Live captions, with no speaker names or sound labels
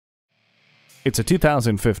It's a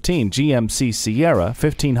 2015 GMC Sierra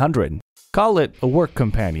 1500. Call it a work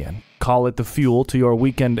companion. Call it the fuel to your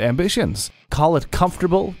weekend ambitions. Call it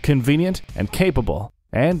comfortable, convenient, and capable.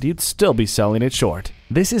 And you'd still be selling it short.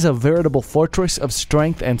 This is a veritable fortress of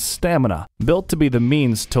strength and stamina, built to be the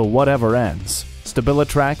means to whatever ends.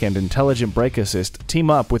 StabiliTrak and Intelligent Brake Assist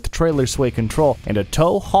team up with trailer sway control and a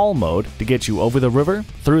tow haul mode to get you over the river,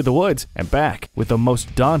 through the woods, and back with the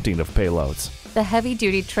most daunting of payloads. The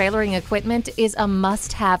heavy-duty trailering equipment is a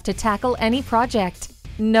must-have to tackle any project.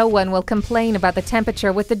 No one will complain about the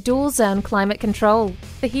temperature with the dual-zone climate control.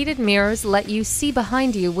 The heated mirrors let you see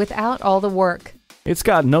behind you without all the work. It's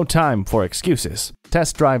got no time for excuses.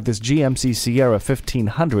 Test drive this GMC Sierra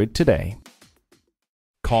 1500 today.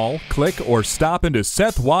 Call, click, or stop into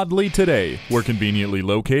Seth Wadley today. We're conveniently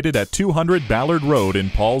located at 200 Ballard Road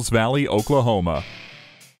in Pauls Valley, Oklahoma.